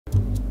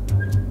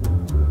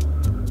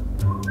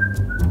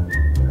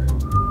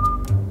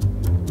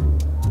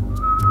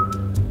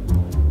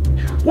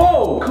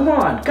come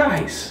on,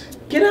 guys.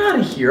 Get out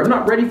of here. I'm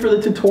not ready for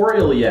the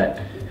tutorial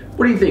yet.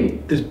 What do you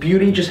think? This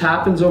beauty just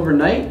happens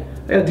overnight?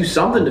 I gotta do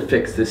something to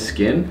fix this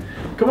skin.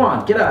 Come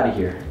on, get out of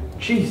here.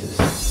 Jesus.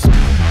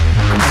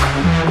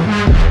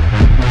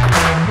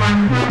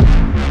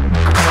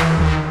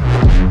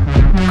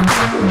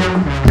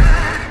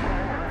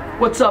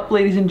 What's up,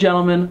 ladies and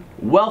gentlemen?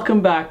 Welcome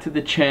back to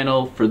the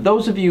channel. For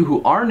those of you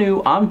who are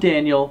new, I'm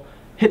Daniel.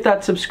 Hit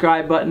that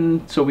subscribe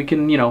button so we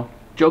can,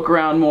 joke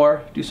around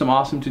more, do some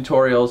awesome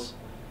tutorials,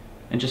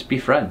 and just be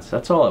friends.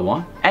 That's all I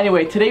want.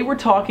 Anyway, today we're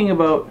talking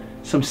about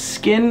some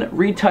skin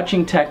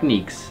retouching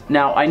techniques.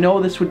 Now, I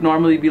know this would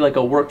normally be like a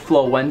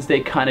Workflow Wednesday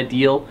kind of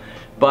deal,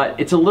 but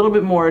it's a little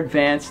bit more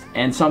advanced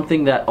and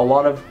something that a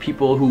lot of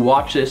people who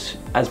watch this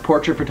as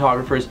portrait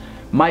photographers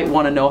might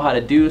want to know how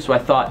to do, so I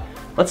thought,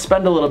 let's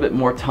spend a little bit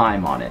more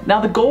time on it.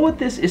 Now, the goal with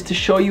this is to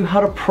show you how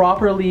to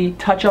properly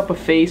touch up a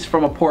face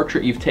from a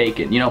portrait you've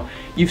taken.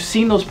 You've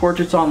seen those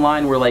portraits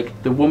online where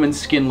like the woman's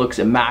skin looks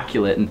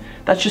immaculate, and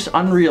that's just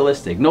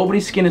unrealistic.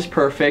 Nobody's skin is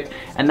perfect,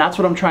 and that's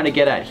what I'm trying to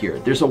get at here.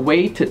 There's a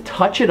way to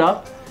touch it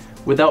up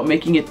without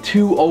making it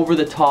too over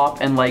the top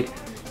and like,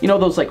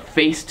 those like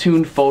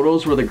face-tuned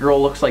photos where the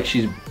girl looks like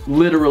she's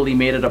literally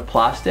made out of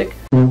plastic.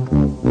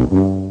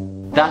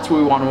 That's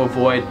what we want to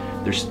avoid.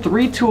 There's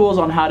 3 tools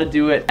on how to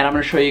do it, and I'm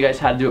going to show you guys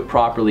how to do it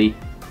properly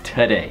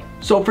today.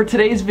 So for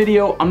today's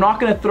video, I'm not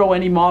going to throw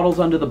any models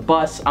under the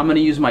bus. I'm going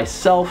to use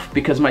myself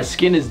because my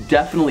skin is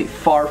definitely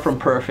far from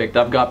perfect.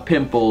 I've got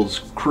pimples,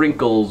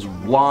 wrinkles,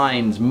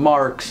 lines,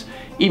 marks,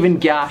 even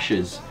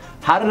gashes.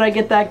 How did I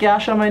get that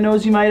gash on my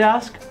nose, you might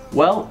ask?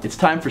 Well, it's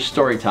time for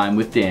story time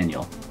with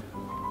Daniel.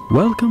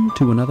 Welcome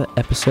to another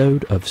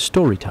episode of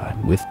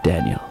Storytime with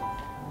Daniel.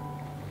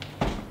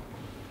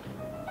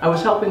 I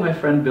was helping my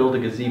friend build a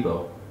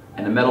gazebo,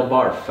 and a metal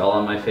bar fell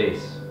on my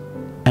face.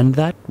 And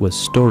that was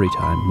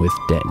Storytime with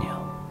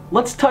Daniel.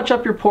 Let's touch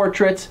up your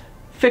portraits,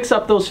 fix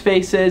up those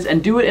faces,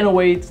 and do it in a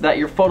way that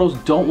your photos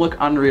don't look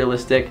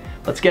unrealistic.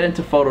 Let's get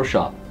into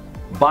Photoshop.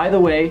 By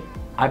the way,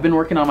 I've been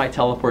working on my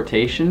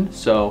teleportation,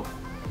 so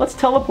let's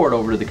teleport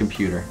over to the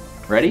computer.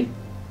 Ready?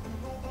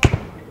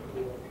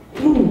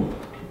 Ooh.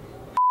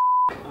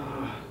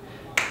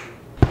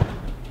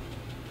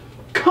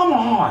 Come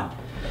on!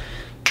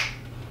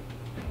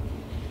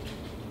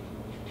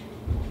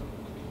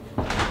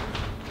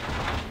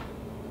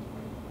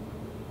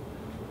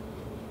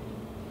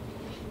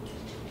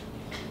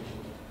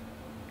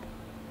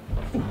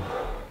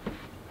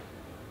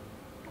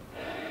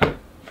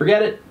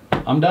 Forget it,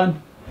 I'm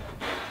done.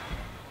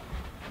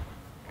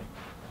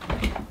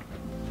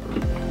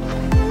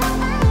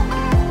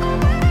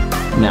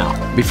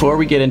 Now, before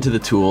we get into the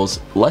tools,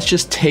 let's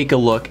just take a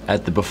look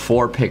at the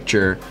before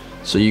picture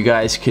so you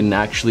guys can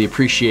actually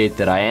appreciate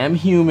that I am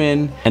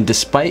human, and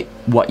despite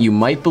what you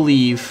might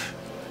believe,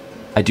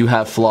 I do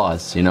have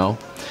flaws,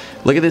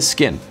 Look at this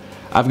skin.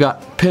 I've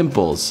got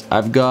pimples,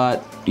 I've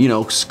got,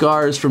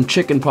 scars from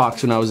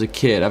chickenpox when I was a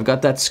kid. I've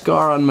got that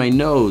scar on my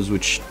nose,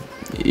 which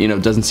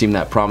doesn't seem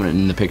that prominent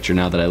in the picture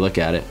now that I look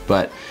at it,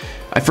 but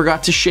I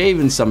forgot to shave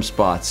in some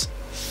spots.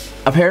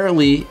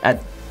 Apparently,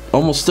 at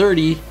almost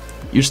 30,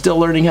 you're still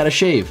learning how to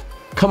shave.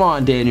 Come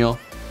on, Daniel.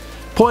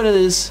 Point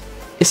is,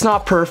 it's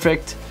not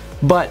perfect,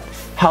 but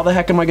how the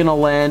heck am I gonna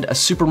land a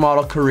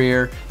supermodel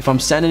career if I'm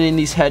sending in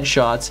these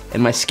headshots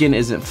and my skin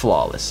isn't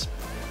flawless?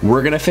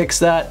 We're gonna fix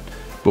that,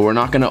 but we're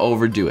not gonna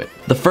overdo it.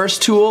 The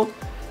first tool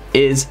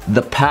is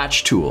the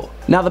patch tool.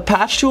 Now, the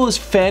patch tool is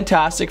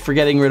fantastic for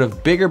getting rid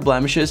of bigger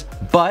blemishes,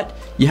 but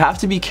you have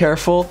to be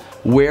careful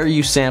where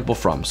you sample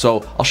from.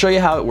 So I'll show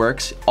you how it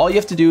works. All you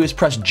have to do is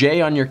press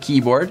J on your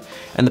keyboard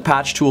and the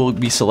patch tool will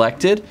be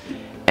selected.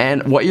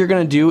 And what you're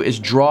gonna do is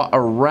draw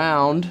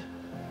around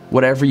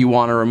whatever you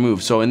wanna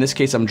remove. So in this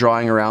case, I'm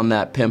drawing around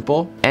that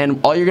pimple.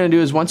 And all you're gonna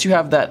do is once you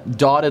have that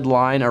dotted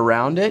line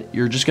around it,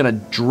 you're just gonna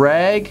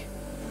drag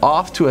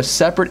off to a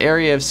separate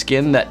area of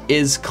skin that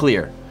is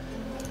clear.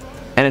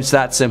 And it's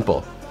that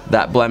simple.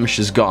 That blemish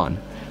is gone.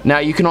 Now,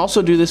 you can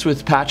also do this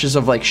with patches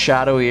of like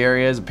shadowy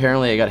areas.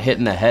 Apparently I got hit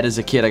in the head as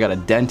a kid. I got a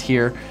dent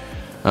here.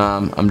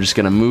 I'm just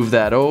gonna move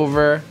that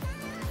over.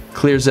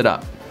 Clears it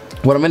up.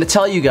 What I'm gonna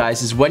tell you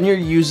guys is when you're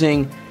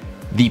using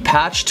the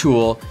patch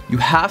tool, you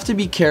have to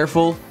be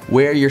careful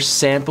where you're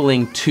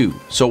sampling to.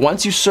 So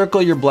once you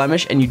circle your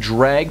blemish and you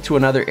drag to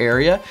another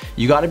area,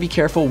 you gotta be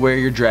careful where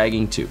you're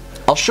dragging to.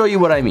 I'll show you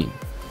what I mean.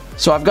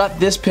 So I've got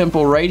this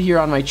pimple right here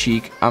on my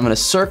cheek. I'm gonna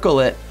circle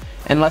it,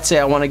 and let's say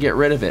I want to get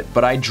rid of it,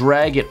 but I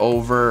drag it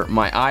over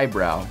my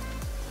eyebrow.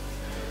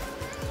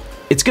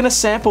 It's gonna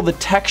sample the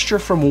texture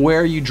from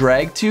where you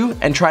drag to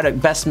and try to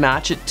best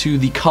match it to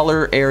the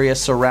color area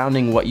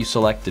surrounding what you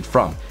selected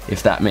from,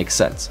 if that makes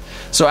sense.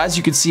 So as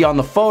you can see on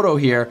the photo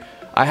here,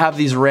 I have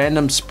these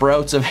random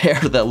sprouts of hair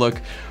that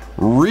look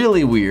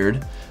really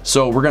weird.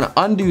 So we're gonna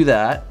undo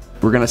that.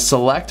 We're gonna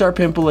select our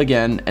pimple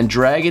again and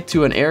drag it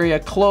to an area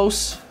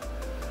close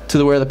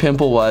to where the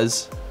pimple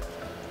was.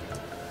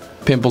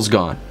 Pimple's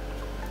gone.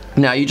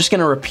 Now you're just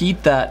gonna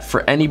repeat that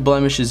for any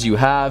blemishes you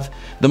have.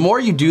 The more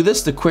you do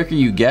this, the quicker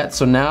you get.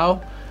 So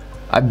now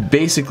I've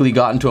basically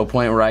gotten to a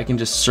point where I can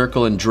just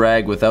circle and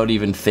drag without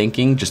even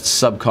thinking, just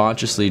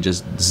subconsciously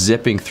just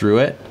zipping through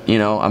it. You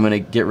know, I'm gonna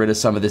get rid of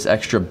some of this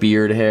extra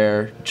beard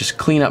hair, just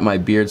clean up my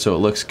beard so it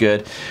looks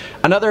good.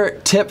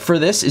 Another tip for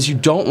this is you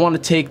don't want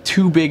to take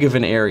too big of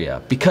an area,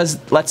 because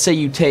let's say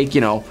you take, you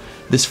know,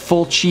 this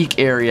full cheek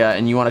area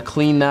and you want to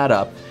clean that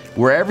up.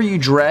 Wherever you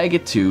drag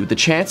it to, the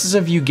chances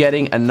of you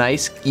getting a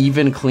nice,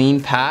 even,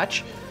 clean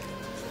patch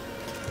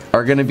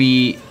are gonna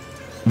be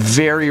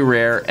very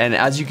rare, and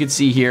as you can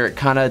see here, it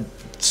kind of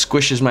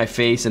squishes my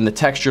face and the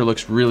texture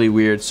looks really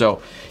weird. So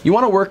you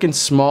want to work in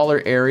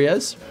smaller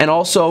areas. And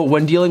also,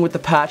 when dealing with the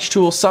patch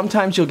tool,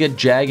 sometimes you'll get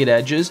jagged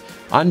edges.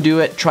 Undo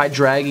it, try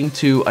dragging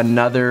to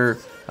another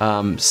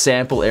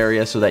sample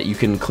area so that you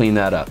can clean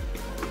that up.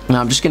 Now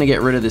I'm just gonna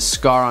get rid of this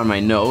scar on my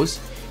nose.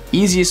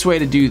 Easiest way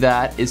to do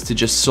that is to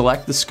just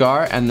select the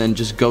scar and then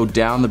just go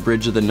down the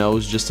bridge of the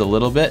nose just a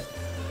little bit.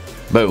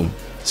 Boom.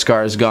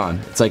 Scar is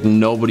gone. It's like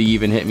nobody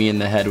even hit me in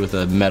the head with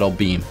a metal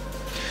beam.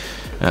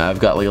 I've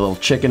got like a little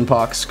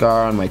chickenpox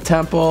scar on my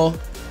temple,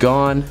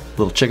 gone.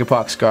 Little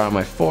chickenpox scar on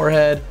my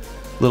forehead.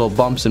 Little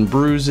bumps and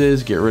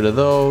bruises, get rid of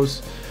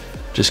those.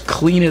 Just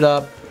clean it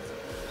up.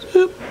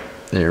 Oop.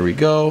 There we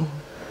go.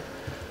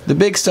 The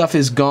big stuff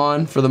is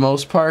gone for the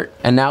most part,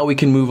 and now we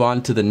can move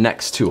on to the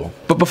next tool.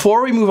 But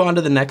before we move on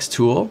to the next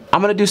tool,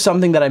 I'm gonna do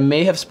something that I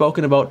may have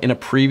spoken about in a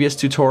previous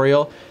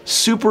tutorial.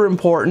 Super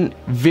important,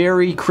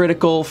 very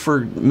critical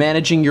for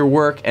managing your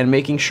work and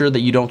making sure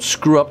that you don't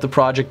screw up the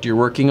project you're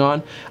working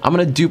on. I'm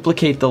gonna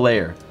duplicate the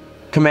layer.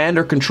 Command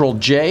or Control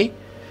J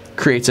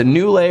creates a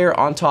new layer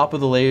on top of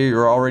the layer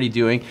you're already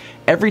doing.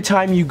 Every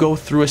time you go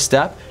through a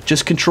step,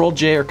 just Control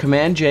J or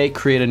Command J,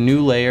 create a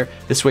new layer.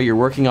 This way you're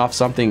working off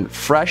something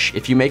fresh.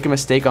 If you make a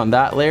mistake on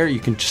that layer, you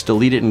can just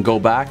delete it and go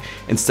back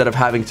instead of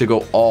having to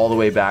go all the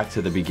way back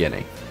to the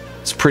beginning.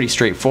 It's pretty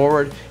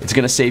straightforward. It's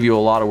gonna save you a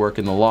lot of work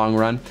in the long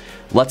run.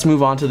 Let's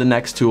move on to the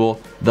next tool,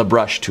 the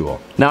brush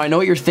tool. Now I know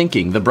what you're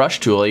thinking, the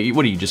brush tool,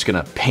 what are you just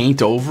gonna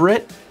paint over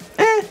it?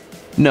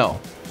 No,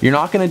 you're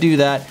not gonna do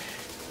that.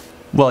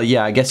 Well,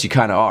 yeah, I guess you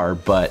kind of are,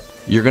 but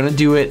you're gonna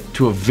do it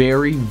to a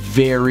very,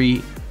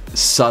 very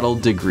subtle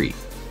degree.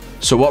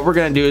 So what we're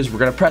gonna do is we're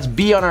gonna press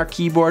B on our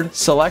keyboard,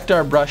 select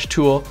our brush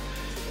tool,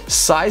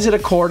 size it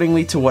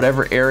accordingly to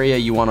whatever area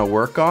you wanna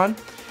work on.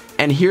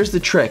 And here's the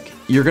trick.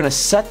 You're gonna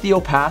set the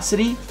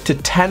opacity to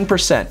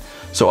 10%.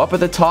 So up at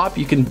the top,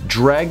 you can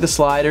drag the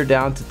slider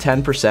down to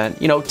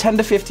 10%. You know, 10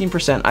 to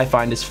 15% I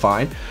find is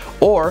fine.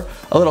 Or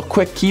a little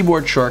quick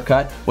keyboard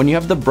shortcut, when you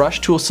have the brush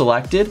tool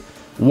selected,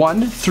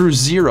 1 through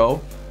 0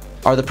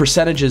 are the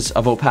percentages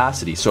of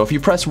opacity. So if you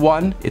press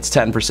 1, it's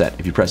 10%.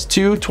 If you press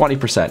 2,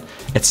 20%,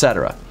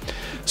 etc.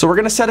 So we're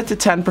gonna set it to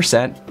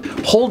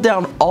 10%. Hold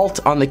down Alt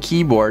on the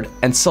keyboard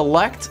and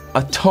select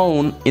a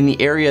tone in the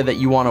area that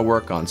you wanna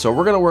work on. So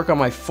we're gonna work on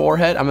my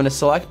forehead. I'm gonna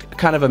select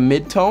kind of a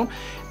mid-tone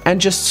and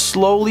just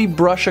slowly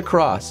brush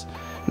across.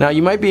 Now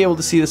you might be able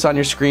to see this on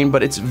your screen,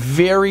 but it's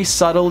very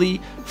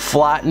subtly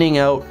flattening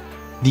out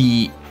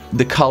the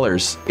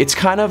colors. It's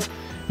kind of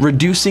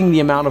reducing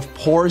the amount of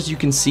pores you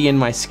can see in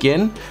my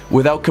skin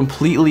without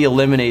completely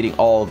eliminating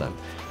all of them.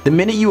 The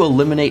minute you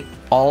eliminate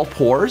all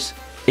pores,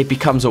 it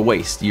becomes a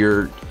waste.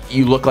 You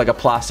look like a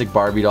plastic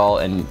Barbie doll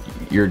and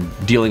you're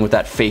dealing with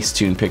that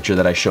Facetune picture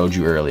that I showed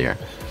you earlier.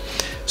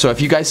 So if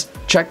you guys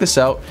check this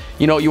out,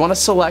 you know, you want to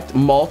select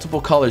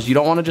multiple colors. You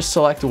don't want to just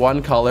select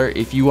one color.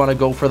 If you want to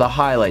go for the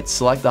highlights,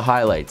 select the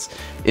highlights.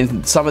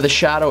 In some of the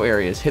shadow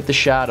areas, hit the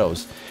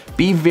shadows.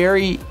 Be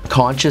very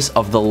conscious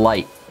of the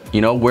light. You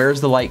know,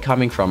 where's the light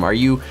coming from? Are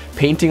you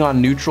painting on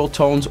neutral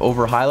tones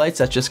over highlights?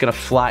 That's just gonna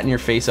flatten your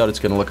face out. It's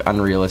gonna look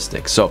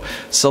unrealistic. So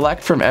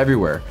select from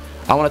everywhere.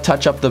 I wanna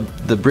touch up the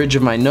bridge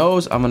of my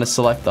nose. I'm gonna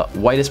select the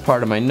whitest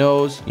part of my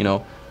nose, you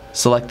know,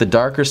 select the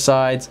darker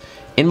sides.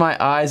 In my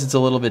eyes, it's a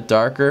little bit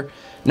darker.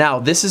 Now,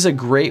 this is a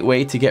great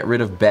way to get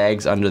rid of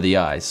bags under the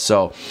eyes.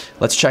 So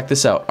let's check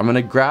this out. I'm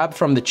gonna grab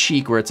from the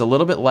cheek where it's a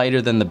little bit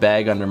lighter than the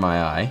bag under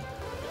my eye.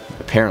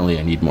 Apparently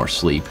I need more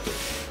sleep.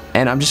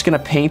 And I'm just gonna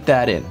paint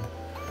that in.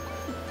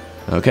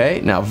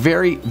 Okay, now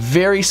very,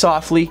 very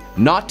softly,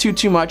 not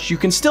too much. You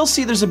can still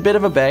see there's a bit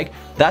of a bag.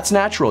 That's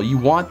natural, you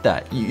want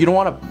that. You don't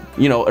wanna,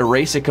 you know,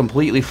 erase it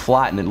completely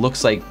flat and it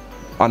looks like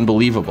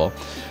unbelievable.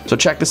 So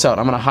check this out,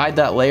 I'm gonna hide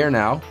that layer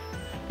now,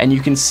 and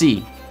you can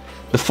see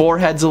the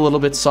forehead's a little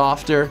bit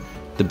softer,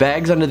 the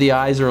bags under the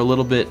eyes are a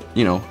little bit,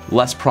 you know,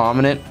 less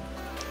prominent,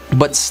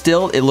 but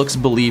still it looks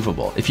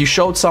believable. If you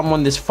showed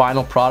someone this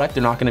final product,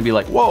 they're not gonna be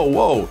like, whoa,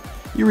 whoa,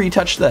 you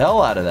retouched the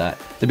hell out of that.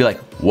 They'd be like,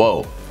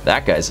 whoa.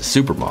 That guy's a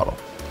supermodel.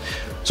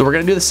 So we're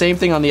gonna do the same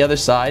thing on the other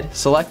side.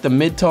 Select the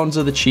mid-tones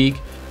of the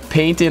cheek,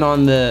 paint in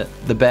on the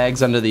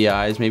bags under the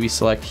eyes, maybe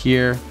select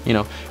here, you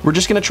know. We're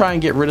just gonna try and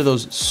get rid of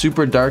those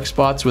super dark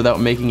spots without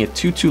making it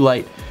too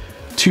light,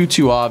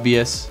 too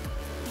obvious.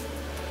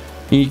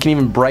 You can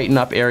even brighten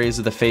up areas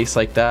of the face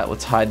like that.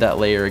 Let's hide that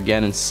layer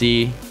again and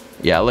see.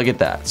 Yeah, look at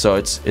that. So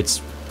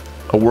it's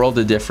a world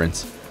of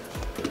difference.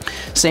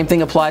 Same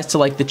thing applies to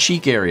like the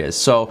cheek areas.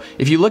 So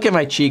if you look at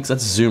my cheeks,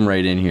 let's zoom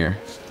right in here.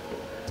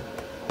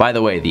 By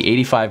the way, the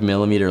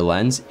 85mm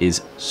lens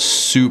is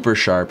super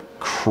sharp,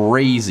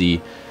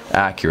 crazy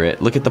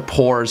accurate. Look at the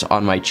pores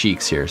on my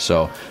cheeks here.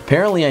 So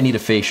apparently I need a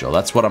facial.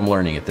 That's what I'm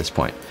learning at this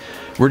point.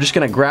 We're just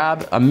gonna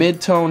grab a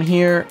mid-tone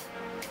here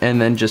and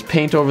then just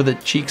paint over the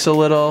cheeks a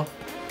little.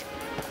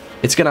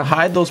 It's gonna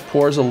hide those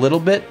pores a little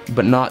bit,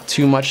 but not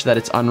too much that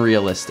it's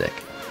unrealistic.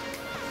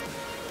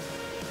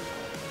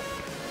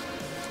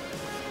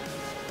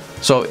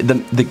 So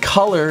the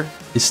color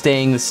is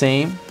staying the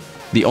same.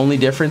 The only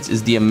difference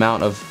is the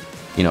amount of,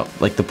 you know,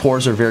 like the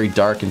pores are very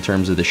dark in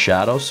terms of the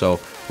shadow, so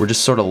we're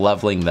just sort of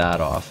leveling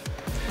that off.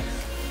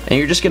 And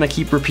you're just gonna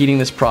keep repeating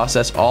this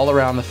process all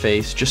around the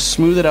face, just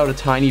smooth it out a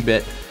tiny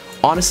bit.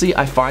 Honestly,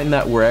 I find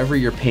that wherever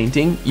you're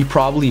painting, you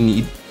probably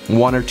need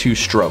 1 or 2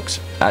 strokes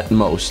at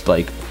most,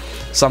 like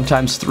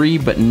sometimes 3,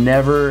 but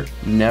never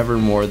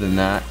more than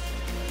that.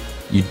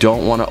 You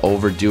don't wanna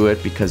overdo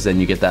it because then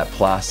you get that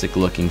plastic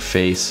looking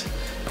face,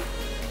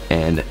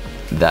 and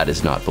that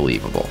is not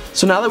believable.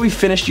 So now that we've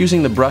finished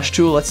using the brush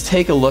tool, let's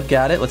take a look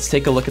at it. Let's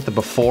take a look at the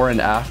before and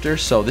after.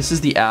 So this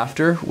is the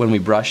after when we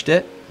brushed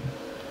it,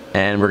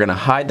 and we're gonna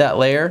hide that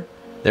layer.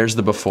 There's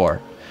the before.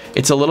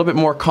 It's a little bit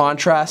more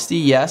contrasty,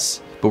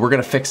 yes, but we're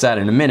gonna fix that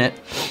in a minute.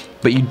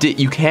 But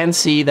you can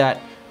see that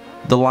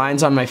the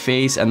lines on my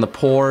face and the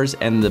pores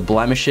and the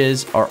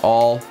blemishes are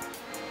all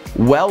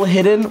well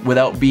hidden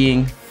without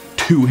being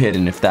too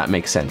hidden, if that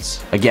makes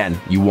sense.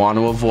 Again, you want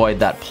to avoid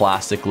that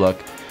plastic look.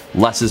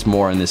 Less is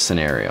more in this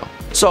scenario.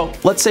 So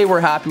let's say we're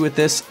happy with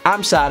this.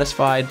 I'm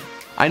satisfied.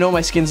 I know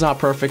my skin's not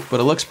perfect, but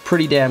it looks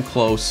pretty damn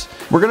close.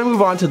 We're gonna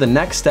move on to the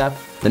next step,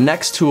 the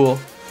next tool,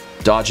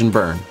 dodge and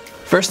burn.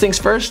 First things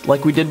first,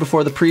 like we did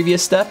before the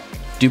previous step,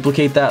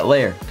 duplicate that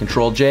layer.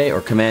 Control J or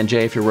Command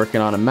J if you're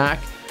working on a Mac.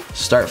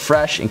 Start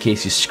fresh in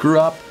case you screw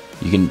up.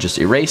 You can just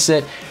erase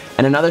it.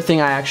 And another thing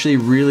I actually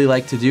really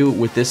like to do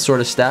with this sort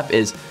of step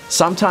is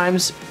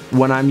sometimes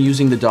when I'm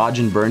using the dodge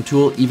and burn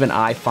tool, even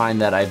I find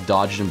that I've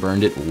dodged and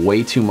burned it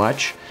way too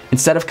much.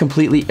 Instead of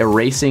completely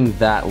erasing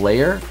that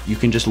layer, you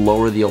can just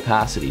lower the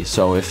opacity.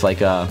 So if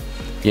like a,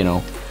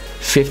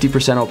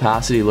 50%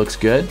 opacity looks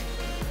good,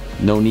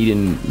 no need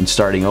in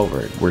starting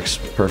over. It works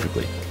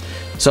perfectly.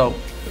 So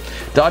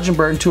dodge and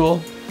burn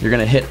tool, you're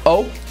gonna hit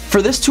O.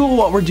 For this tool,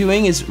 what we're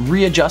doing is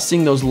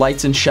readjusting those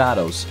lights and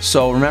shadows.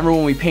 So remember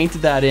when we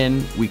painted that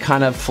in, we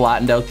kind of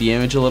flattened out the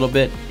image a little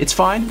bit. It's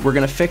fine, we're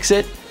gonna fix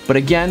it. But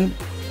again,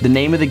 the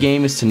name of the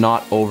game is to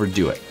not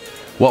overdo it.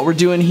 What we're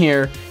doing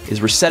here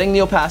is we're setting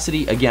the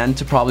opacity again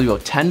to probably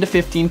about 10 to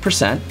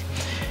 15%.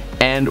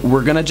 And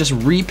we're gonna just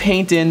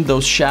repaint in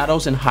those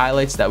shadows and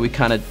highlights that we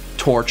kind of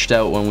torched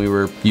out when we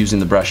were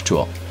using the brush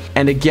tool.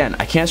 And again,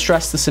 I can't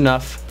stress this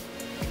enough.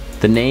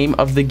 The name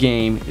of the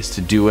game is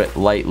to do it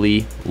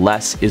lightly.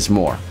 Less is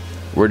more.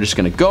 We're just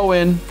gonna go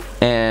in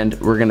and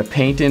we're gonna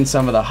paint in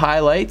some of the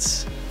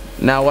highlights.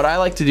 Now what I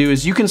like to do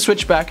is you can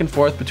switch back and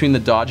forth between the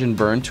dodge and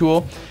burn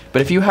tool,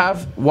 but if you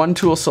have one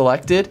tool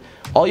selected,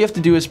 all you have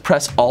to do is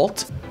press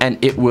Alt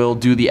and it will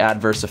do the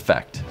adverse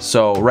effect.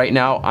 So right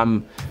now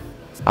I'm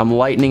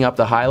lightening up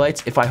the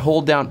highlights. If I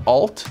hold down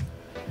Alt,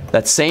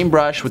 that same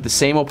brush with the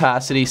same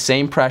opacity,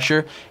 same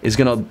pressure is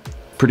gonna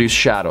produce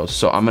shadows.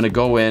 So I'm gonna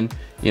go in,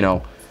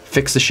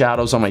 fix the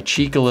shadows on my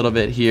cheek a little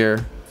bit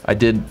here. I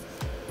did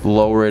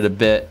lower it a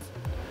bit.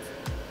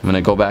 I'm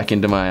gonna go back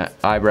into my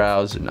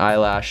eyebrows and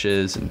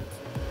eyelashes and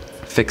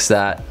fix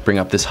that. Bring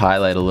up this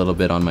highlight a little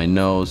bit on my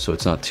nose so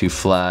it's not too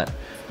flat.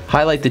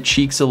 Highlight the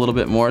cheeks a little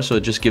bit more so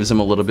it just gives them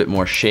a little bit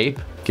more shape.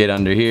 Get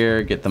under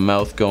here, get the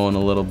mouth going a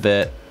little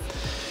bit.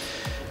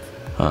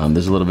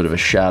 There's a little bit of a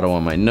shadow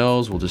on my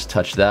nose. We'll just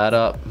touch that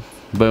up.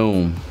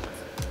 Boom.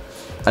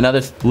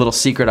 Another little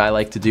secret I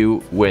like to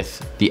do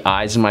with the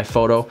eyes in my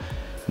photo,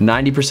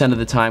 90% of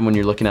the time when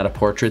you're looking at a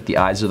portrait, the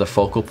eyes are the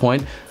focal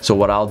point. So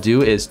what I'll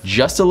do is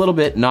just a little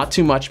bit, not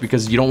too much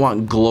because you don't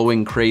want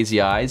glowing crazy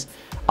eyes.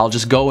 I'll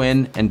just go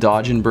in and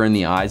dodge and burn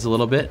the eyes a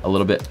little bit,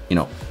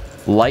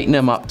 lighten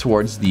them up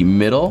towards the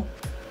middle,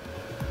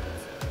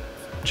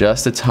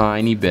 just a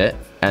tiny bit,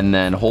 and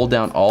then hold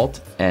down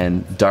Alt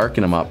and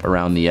darken them up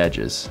around the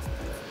edges.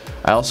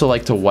 I also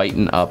like to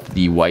whiten up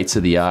the whites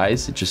of the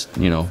eyes. It just,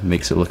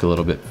 makes it look a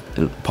little bit,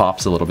 it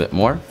pops a little bit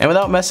more. And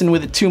without messing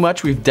with it too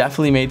much, we've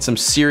definitely made some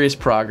serious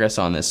progress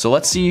on this. So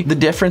let's see the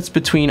difference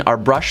between our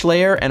brush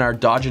layer and our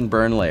dodge and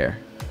burn layer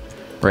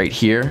right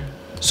here.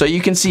 So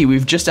you can see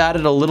we've just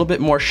added a little bit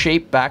more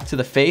shape back to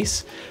the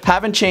face.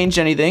 Haven't changed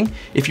anything.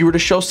 If you were to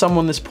show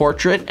someone this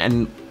portrait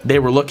and they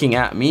were looking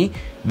at me,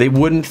 they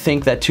wouldn't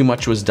think that too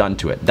much was done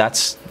to it.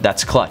 That's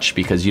clutch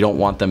because you don't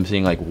want them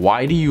saying like,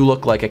 why do you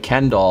look like a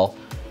Ken doll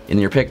in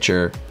your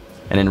picture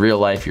and in real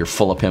life you're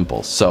full of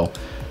pimples. So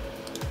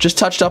just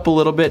touched up a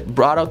little bit,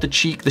 brought out the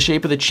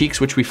shape of the cheeks,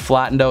 which we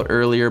flattened out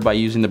earlier by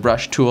using the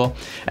brush tool.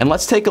 And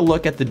let's take a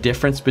look at the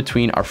difference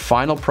between our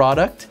final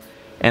product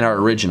and our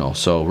original.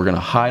 So we're gonna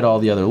hide all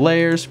the other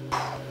layers.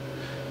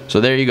 So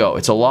there you go.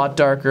 It's a lot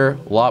darker,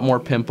 a lot more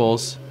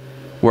pimples,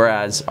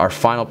 whereas our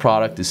final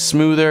product is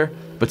smoother,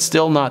 but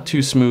still not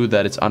too smooth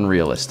that it's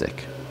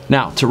unrealistic.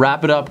 Now, to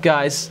wrap it up,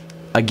 guys,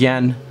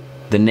 again,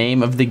 the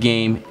name of the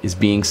game is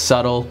being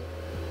subtle.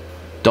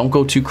 Don't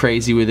go too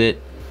crazy with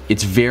it.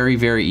 It's very,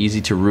 very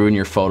easy to ruin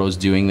your photos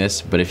doing this,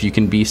 but if you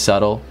can be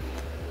subtle,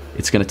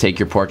 it's gonna take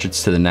your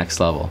portraits to the next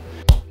level.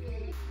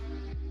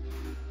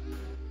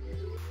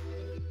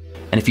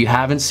 And if you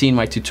haven't seen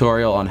my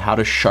tutorial on how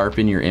to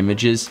sharpen your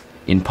images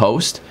in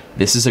post,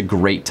 this is a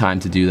great time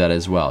to do that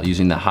as well,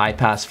 using the high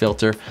pass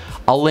filter.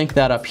 I'll link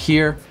that up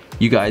here.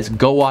 You guys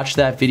go watch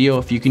that video.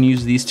 If you can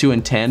use these two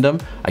in tandem,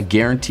 I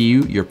guarantee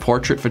you your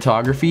portrait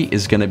photography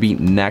is gonna be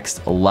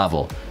next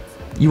level.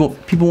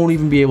 People won't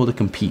even be able to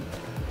compete.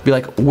 Be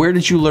like, where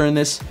did you learn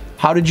this?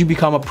 How did you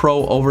become a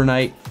pro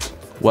overnight?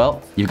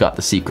 Well, you've got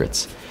the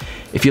secrets.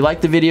 If you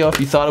liked the video,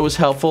 if you thought it was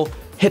helpful,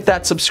 hit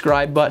that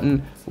subscribe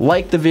button,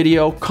 like the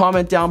video,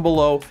 comment down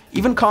below.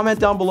 Even comment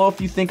down below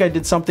if you think I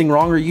did something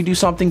wrong or you do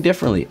something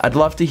differently. I'd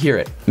love to hear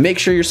it. Make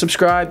sure you're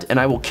subscribed and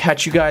I will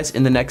catch you guys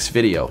in the next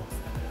video.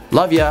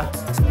 Love ya.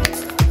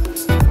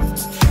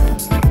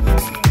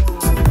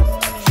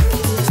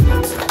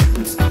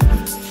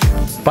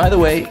 By the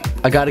way,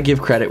 I gotta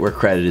give credit where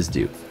credit is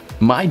due.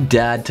 My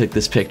dad took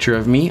this picture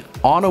of me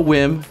on a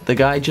whim. The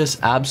guy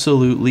just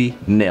absolutely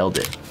nailed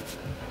it.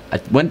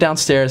 I went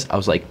downstairs, I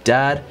was like,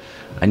 Dad,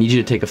 I need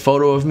you to take a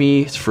photo of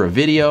me, it's for a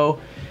video.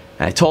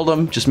 And I told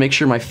him, just make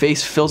sure my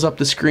face fills up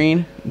the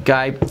screen.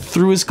 Guy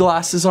threw his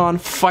glasses on,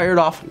 fired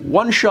off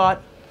one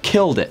shot,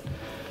 killed it.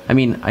 I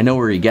mean, I know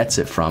where he gets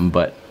it from,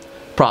 but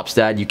props,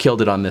 Dad, you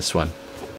killed it on this one.